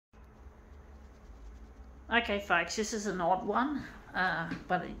Okay folks, this is an odd one,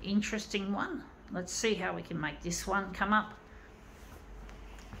 but an interesting one. Let's see how we can make this one come up.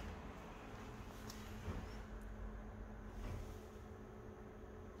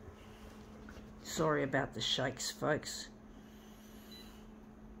 Sorry about the shakes, folks.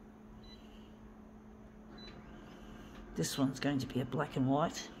 This one's going to be a black and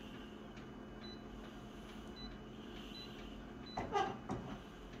white.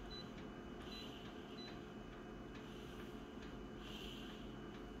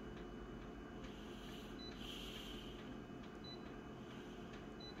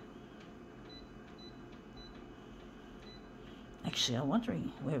 Actually, I'm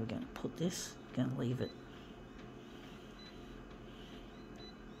wondering where we're going to put this. I'm going to leave it.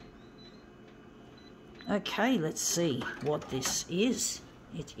 Okay, let's see what this is.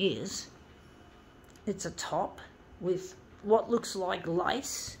 It's a top with what looks like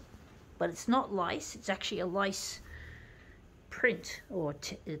lace, but it's not lace. It's actually a lace print, or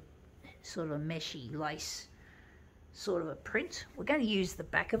sort of a meshy lace sort of a print. We're going to use the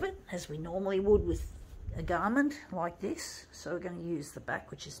back of it as we normally would with a garment like this. So we're going to use the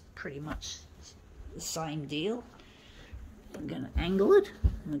back, which is pretty much the same deal. I'm going to angle it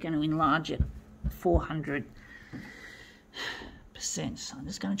and we're going to enlarge it 400%. So I'm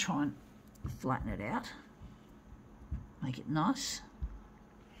just going to try and flatten it out, make it nice.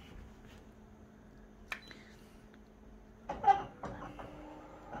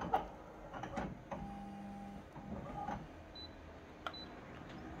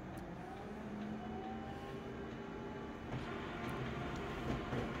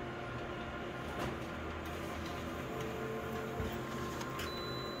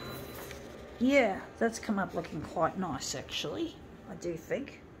 Yeah, that's come up looking quite nice actually. I do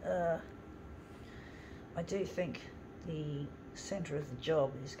think the centre of the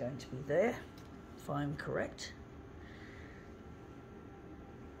job is going to be there, if I'm correct.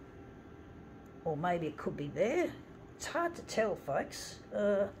 Or maybe it could be there. It's hard to tell, folks.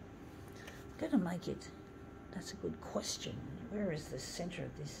 I'm going to make it, that's a good question. Where is the centre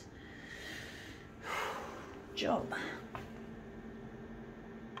of this job?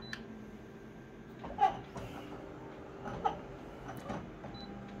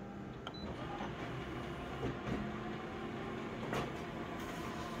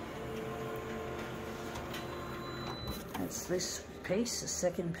 That's this piece, the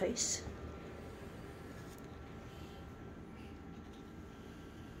second piece.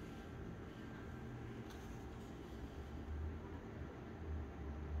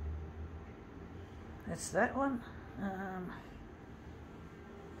 That's that one.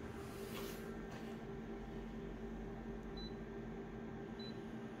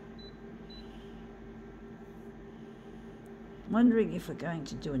 Wondering if we're going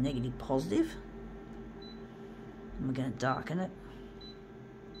to do a negative positive. And we're going to darken it.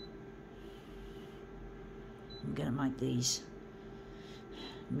 I'm going to make these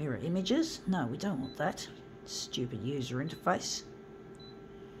mirror images. No, we don't want that. Stupid user interface.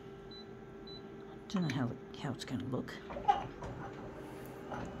 I don't know how it's going to look.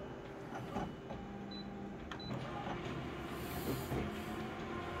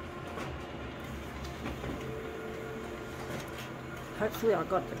 Hopefully I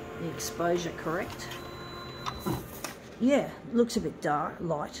got the exposure correct. Yeah, it looks a bit dark,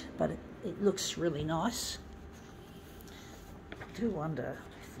 light, but it looks really nice. I do wonder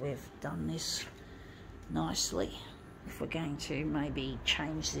if we've done this nicely, if we're going to maybe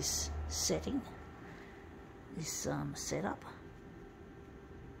change this setting, this setup.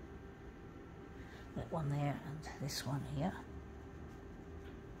 That one there and this one here.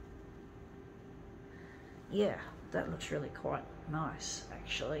 Yeah, that looks really quite nice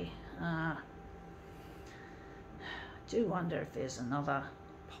actually. I do wonder if there's another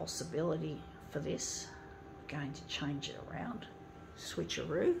possibility for this. We're going to change it around.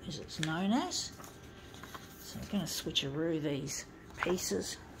 Switcheroo, as it's known as. So I'm going to switcheroo these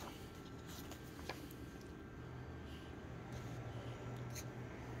pieces.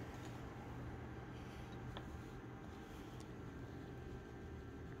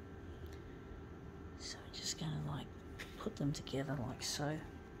 So we're just going to like put them together like so.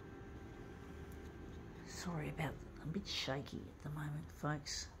 Sorry about, I'm a bit shaky at the moment,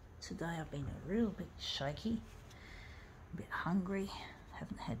 folks. Today I've been a real bit shaky, a bit hungry,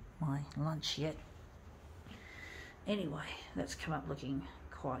 haven't had my lunch yet. Anyway, that's come up looking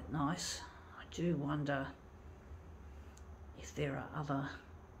quite nice. I do wonder if there are other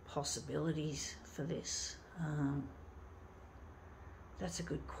possibilities for this. That's a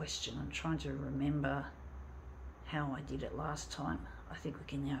good question. I'm trying to remember how I did it last time. I think we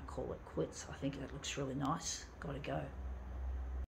can now call it quits. I think that looks really nice. Gotta go.